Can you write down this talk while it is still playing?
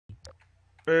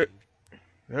Uh,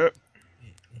 uh,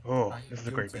 oh, this is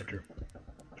a great bedroom. Oh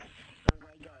my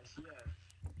gosh, yeah.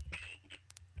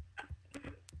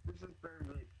 This is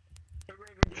perfect. Hey,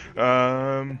 Raven, did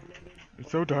you get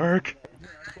It's so dark. yeah,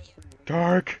 that's pretty good.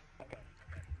 Dark. Okay.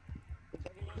 It's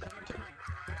okay, someone took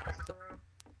my afro.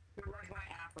 Who likes my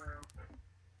afro?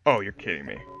 Oh, you're kidding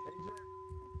me.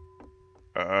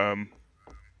 Um,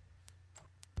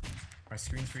 My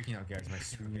screen's freaking out, guys. My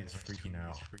screen is freaking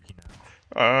out.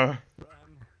 uh,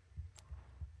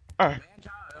 uh, Man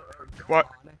child, or go what?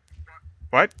 on.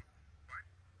 What?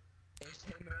 It's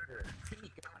a murder.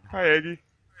 Speak on. Hi, Aggie.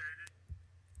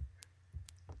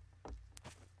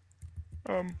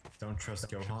 Don't trust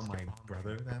Gohan, my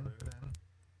brother, then?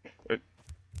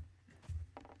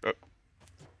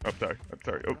 I'm sorry. I'm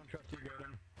sorry. Oh, Don't trust you,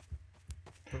 Golden.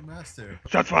 But Master.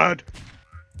 shots fired.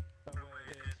 Oh,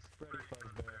 wait, it's Freddy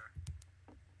Fazbear.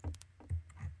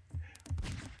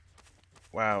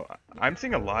 Wow, I'm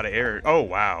seeing a lot of error. Oh,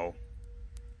 wow.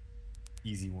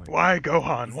 Easy win. Why,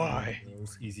 Gohan? Easy Why? Win,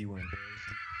 bros. Easy win.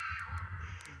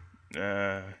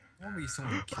 Uh, Won't be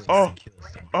someone kills oh,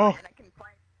 someone. oh,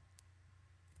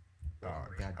 Oh,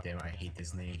 god damn, I hate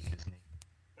this name.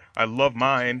 I love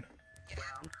mine.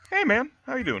 Hey, man,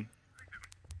 how you doing?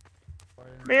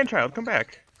 Man-child, come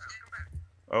back.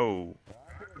 Oh.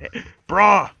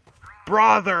 Brah!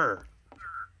 Brother!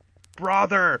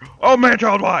 Brother! Oh,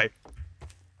 man-child, why?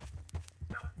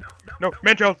 No,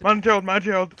 man-child, man-child,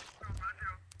 man-child.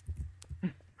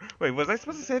 Wait, was I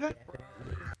supposed to say that?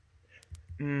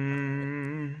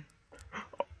 Damn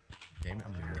it,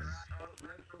 I'm gonna win.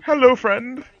 Hello,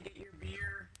 friend. Get your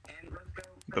beer and let's go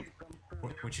The- play some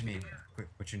What's your name?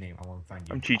 What's your name? I want to find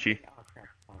you. I'm Chi-Chi.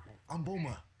 I'm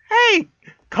Bulma. Hey!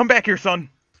 Come back here, son.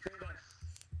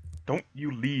 Don't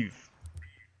you leave.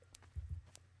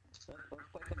 Let's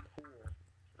play some pool.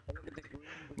 Look at this room.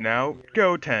 Now,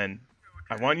 go, 10.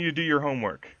 I want you to do your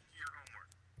homework.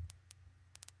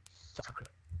 Suck it.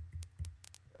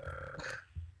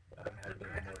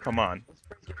 Come on.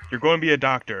 You're going to be a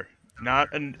doctor,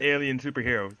 not an alien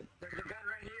superhero. There's a gun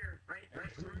right here. Right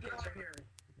here.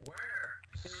 Where?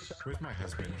 Where's my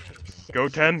husband? Go,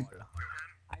 10.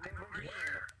 I never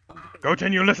here. Go,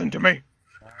 10, you listen to me.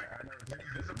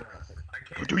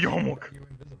 Go do your homework.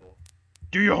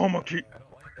 Do your homework, Chi. You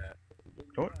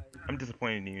know what? I'm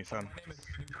disappointed in you, son.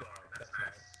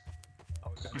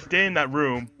 You stay in that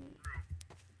room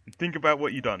and think about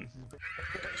what you done.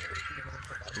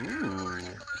 Ooh.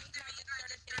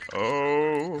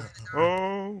 Oh.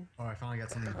 Oh. Oh, I finally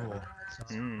got something cool.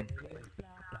 Hmm.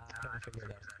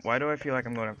 Why do I feel like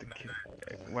I'm going to have to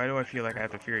why do I feel like I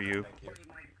have to fear you?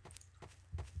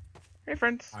 Hey,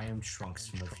 friends. I am Trunks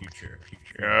from the future.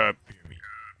 Yep.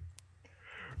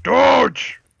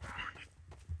 Dodge!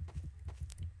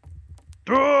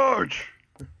 Dodge!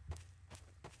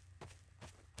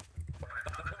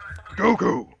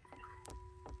 Goku!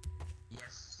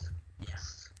 Yes.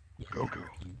 Yes. Goku,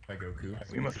 By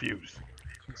Goku. we must fuse.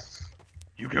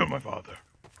 You killed my father.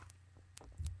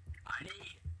 I need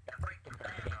to break the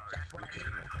bag. That's what I need.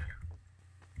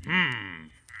 Hmm.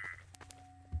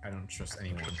 I don't trust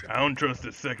anyone. I don't trust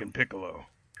this second Piccolo.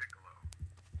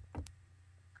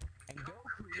 And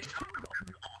Goku is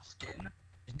Goku. Austin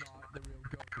is not the real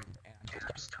Goku. And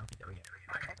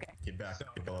okay. Get back,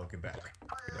 Piccolo, get back.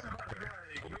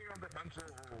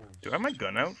 Do I have my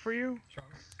gun out for you?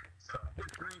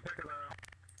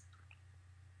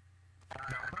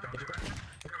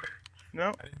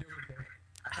 No.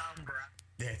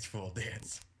 Dance, fool,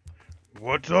 dance.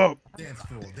 What's up? Dance,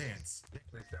 fool, dance.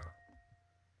 Please don't.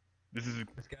 This is.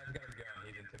 This guy's got a gun.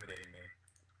 He's intimidating me.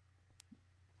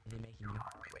 Is he making you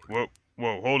hard? Wait. Whoa,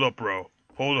 whoa, hold up, bro.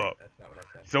 Hold up. That's not what I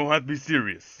said. Don't have to be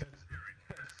serious.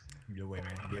 Get away,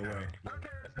 man, get away.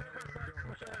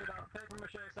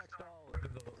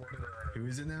 Who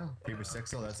is it now? Paper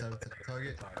sex doll, that's how to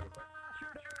target?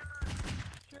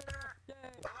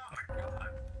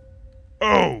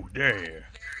 Oh, damn.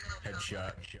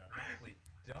 Headshot. Nicely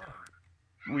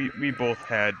done. We both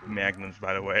had magnums,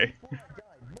 by the way.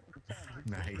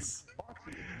 Nice.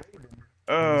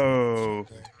 Oh.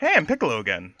 Hey, I'm Piccolo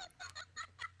again.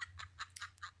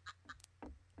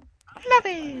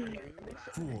 Fluffy.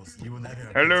 Fools, you will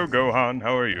never. Hello, Gohan.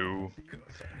 How are you?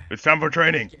 It's time for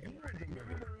training.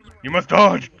 You must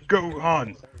dodge,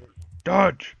 Gohan.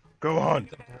 Dodge, Gohan.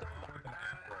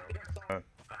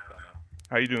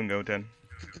 How you doing, Goten?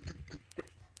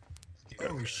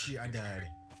 Oh shit, I died.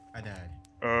 I died.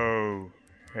 Oh,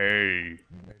 hey.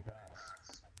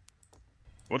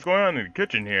 What's going on in the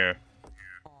kitchen here?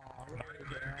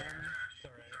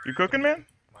 You cooking, man?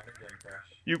 Minor game crash.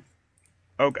 You...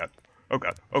 Oh, God. Oh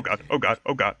god, oh god, oh god,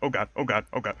 oh god, oh god, oh god,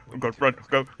 oh god, oh god, run,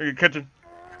 go, in the kitchen.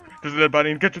 There's a dead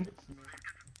body in the kitchen.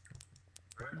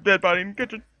 Dead body in the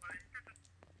kitchen.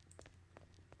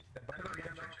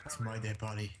 It's my dead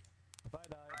body.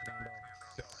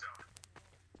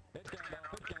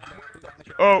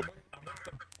 Oh.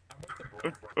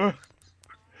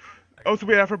 Oh,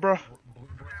 sweet Afro, bro.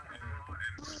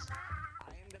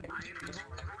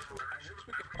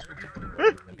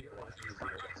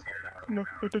 No,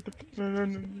 no,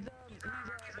 no.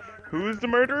 Who is the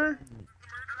murderer?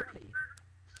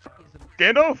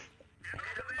 Gandalf?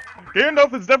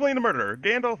 Gandalf is definitely the murderer.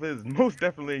 Gandalf is most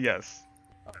definitely yes.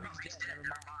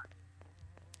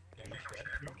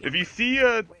 If you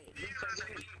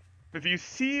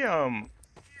see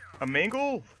a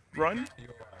mangle, run.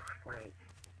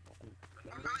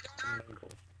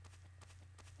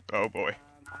 Oh boy.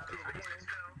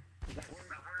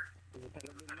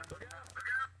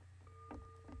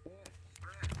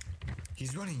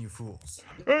 He's running, you fools.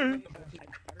 Hey.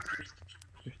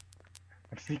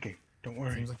 I'm sneaking. Don't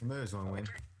worry. Seems like the murder's gonna win.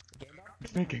 I'm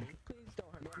sneaking.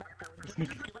 I'm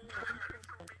sneaking.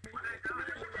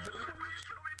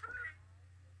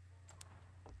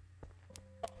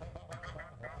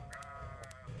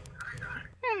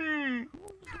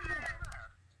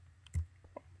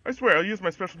 I swear, I'll use my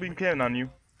special beam cannon on you.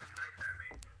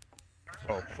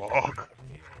 Oh, fuck.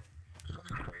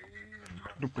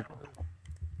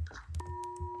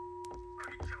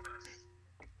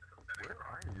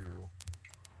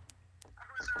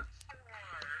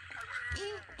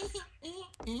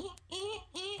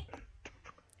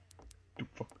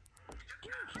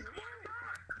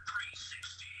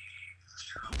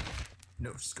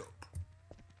 No scope.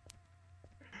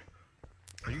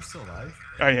 Are you still alive?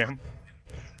 I am.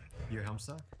 Your helm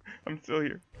stuck? I'm still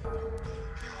here.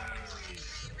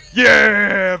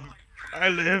 Yeah! I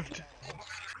lived.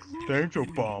 Thanks,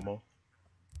 Obama.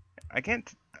 I can't...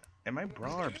 Am I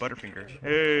Bra or Butterfinger?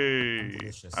 Hey!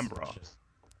 Delicious. I'm Bra.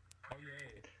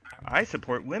 I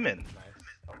support women.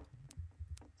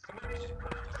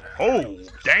 Oh,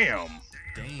 damn!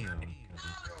 Damn.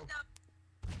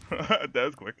 That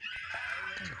was quick.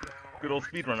 Good old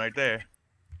speedrun right there.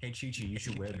 Hey, Chi-Chi, you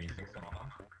should wear me.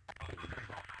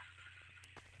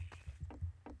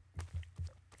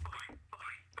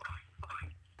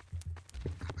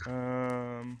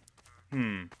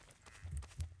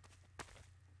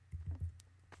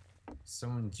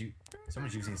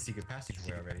 Someone's using secret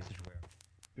passageway already.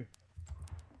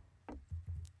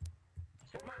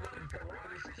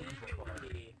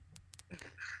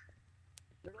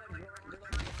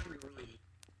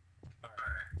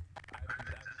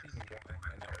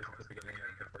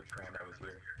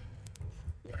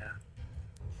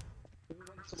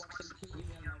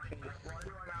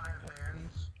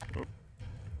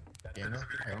 Yeah, no,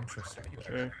 I don't trust you.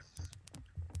 Okay.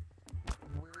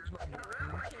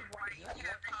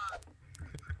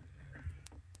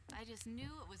 I just knew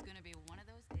it was gonna be one of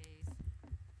those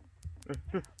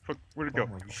days. Fuck, where'd it go?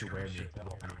 Momo, you should wear me. Oh my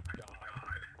god.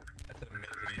 That's an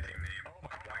amazing name. Oh my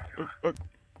god.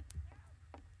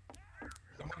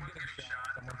 Someone's getting shot,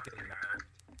 someone's getting knocked.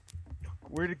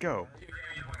 Where'd it go?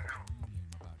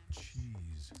 About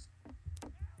cheese.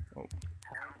 Oh.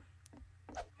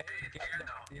 Hey,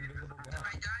 Gandalf, the invisible gun.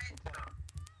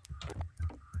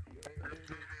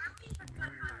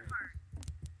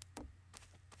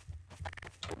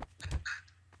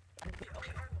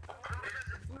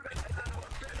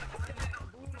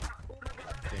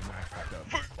 Damn, I fucked up.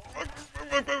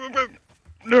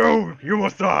 No, you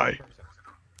must die.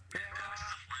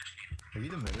 Are you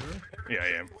the murderer? Yeah, I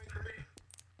am.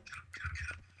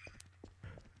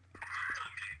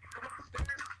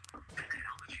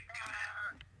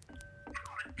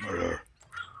 Murder.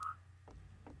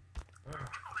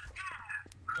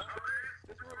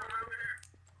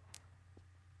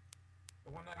 The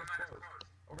one that was closed.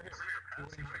 Over here.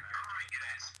 Over here.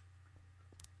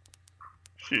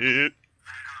 Shit.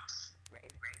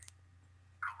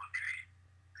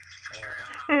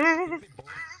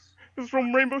 This is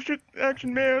from Rainbow Shit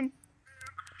Action Man.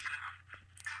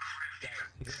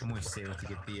 Someone's saving to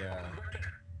get the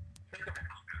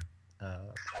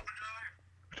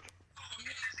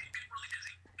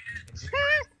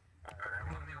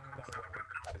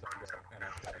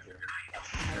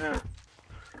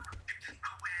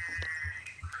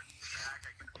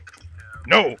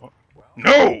No!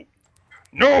 No!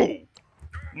 No!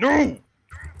 No!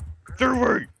 Third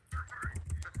way!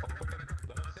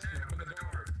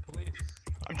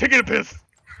 I'm taking a piss!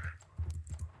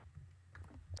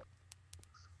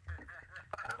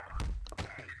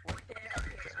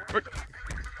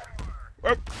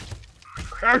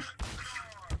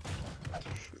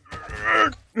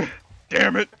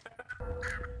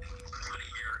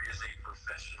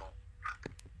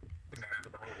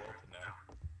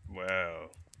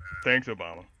 Thanks,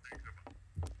 Obama.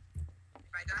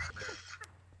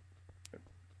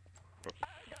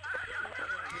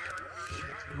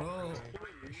 Well,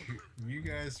 you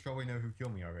guys probably know who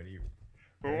killed me already.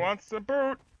 Who wants a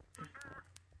boot?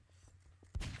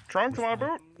 Trunks want a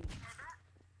boot?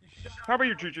 How about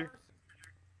you, Chi-Chi?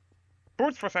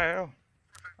 Boots for sale.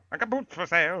 I got boots for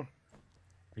sale.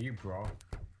 Are you bro?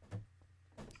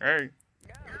 Hey.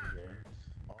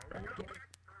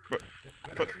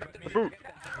 But the boot.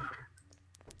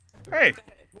 Hey.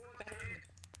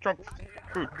 Trunks.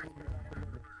 Boot.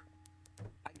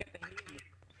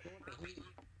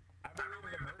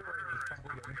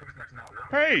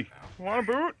 Hey. Want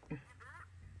a boot?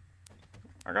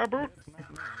 I got a boot.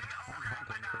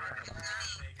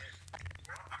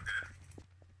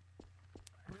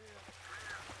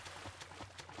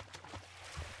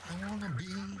 I wanna be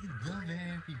the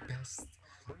very best.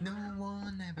 No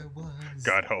one ever was.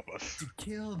 God help us. To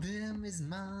kill them is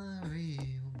my real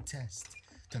test.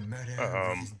 To murder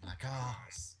is my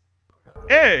cause.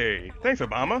 Hey. Thanks,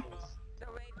 Obama.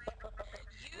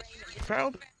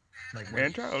 Child. Like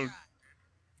Man, child.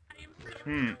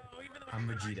 I'm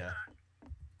Vegeta.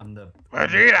 I'm the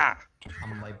Vegeta.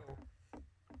 I'm like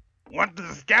What does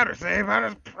the scatter say about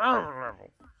his power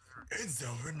level? it's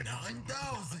over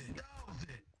 9,000.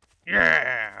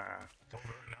 Yeah.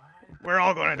 We're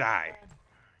all gonna die.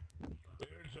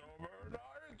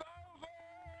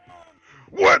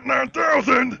 What,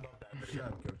 9,000? Shut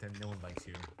up, Goten. No one likes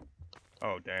you.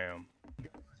 Oh, damn.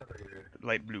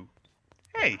 Light blue.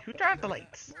 Hey, who turned off the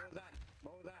lights?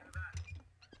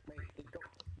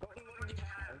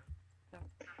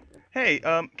 Hey,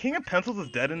 King of Pencils is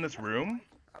dead in this room?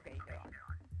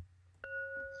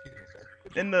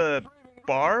 In the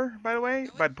bar, by the way?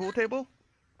 By the pool table?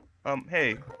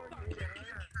 Hey.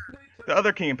 The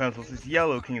other King of Pencils is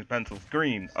yellow King of Pencils.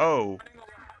 Green. Oh.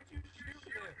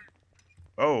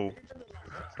 Oh.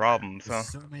 Problems, huh? There's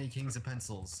so many kings of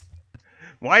pencils.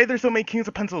 Why are there so many Kings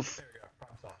of Pencils?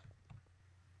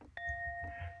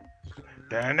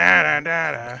 Da da da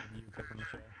da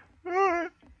da.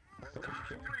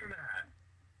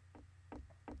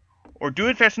 Or do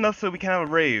it fast enough so we can have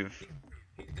a rave.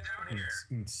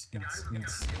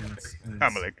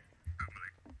 Amalek.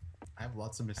 I have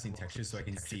lots of missing textures so I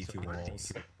can see through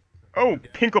walls. Oh,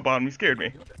 Pinklebottom, you scared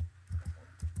me.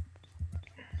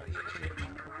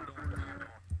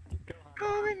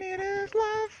 All we need is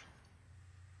love.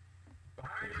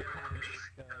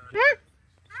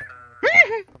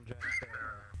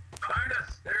 Find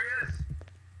us! There he is!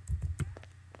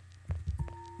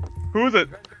 Who is it?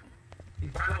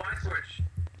 He's by the light switch.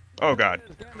 Oh god.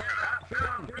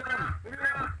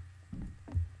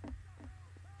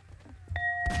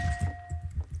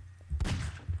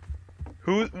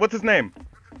 What's his name?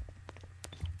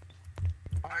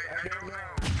 I don't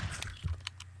know.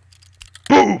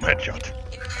 Boom! Headshot.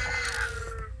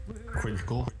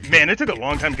 Critical. Man, it took a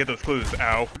long time to get those clues.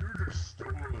 Ow. You just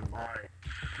stole my...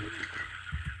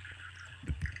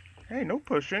 Hey, no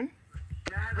pushing.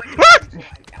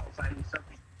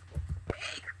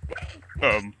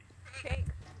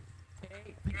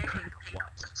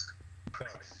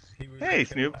 Hey,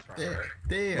 Snoop.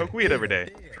 There. Smoke weed every day.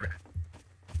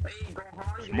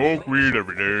 Smoke weed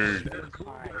every day.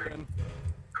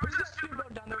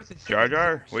 Jar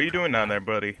Jar, what are you doing down there,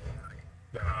 buddy?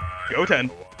 Go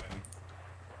 10.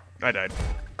 I died.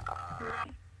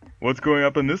 What's going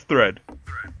up in this thread?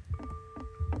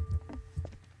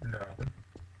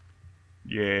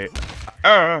 Yeah.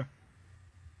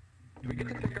 Do we get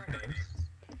to pick our names?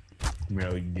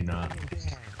 No, you do not.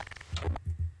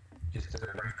 Just to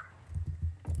them.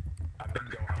 I've been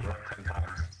Gohan like 10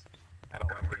 times. I don't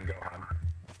like being Gohan.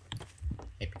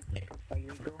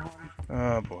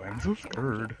 Oh boy, I'm so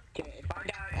scared.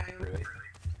 Really?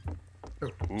 Oh,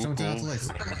 someone turn out the lights.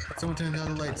 Someone turn out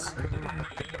the lights.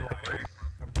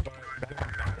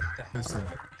 Listen.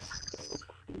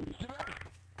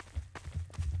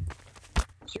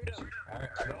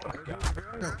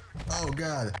 No. Oh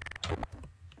god.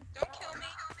 Don't kill me.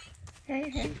 Hey,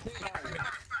 hey.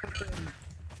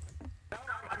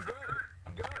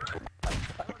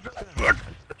 Fuck.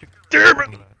 Damn it!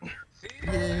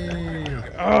 Yay!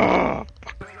 Ah!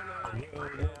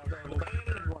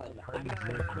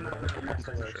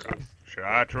 Should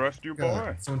I trust you, boy?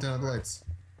 God, someone turn out the lights.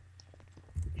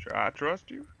 Should I trust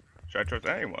you? Should I trust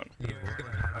anyone? I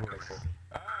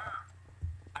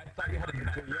thought you had a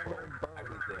map. I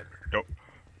really did. Nope.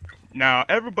 Now,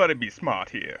 everybody be smart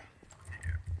here.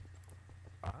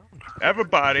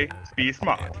 Everybody be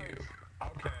smart. Okay.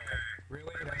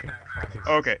 Really? That's not funny.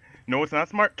 Okay. No, it's not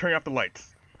smart. Turn off the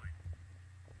lights.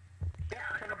 Yeah,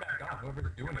 turn it back on.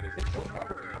 Whoever's doing it is so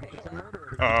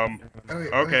Oh,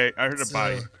 wait, Okay, I heard a it's,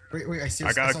 body. Wait, I see.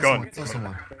 I got a saw gun. Someone, saw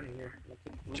someone.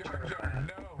 Jar Jar,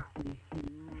 no.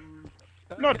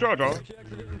 Not Jar Jar. She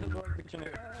accidentally broke the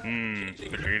chair.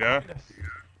 Vegeta.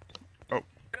 Oh,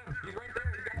 He's right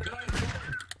there.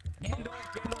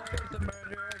 Gandalf is the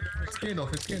murderer. It's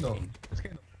Gandalf. It's Gandalf. It's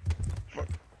Gandalf.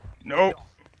 no.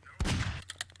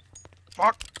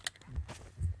 Fuck.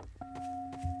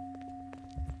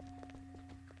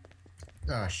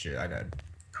 Oh shit, I died.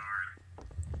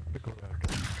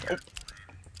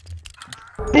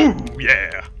 Boo!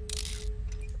 Yeah.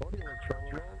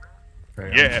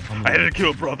 Okay, Yeah. I'm I had going. to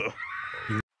kill a brother.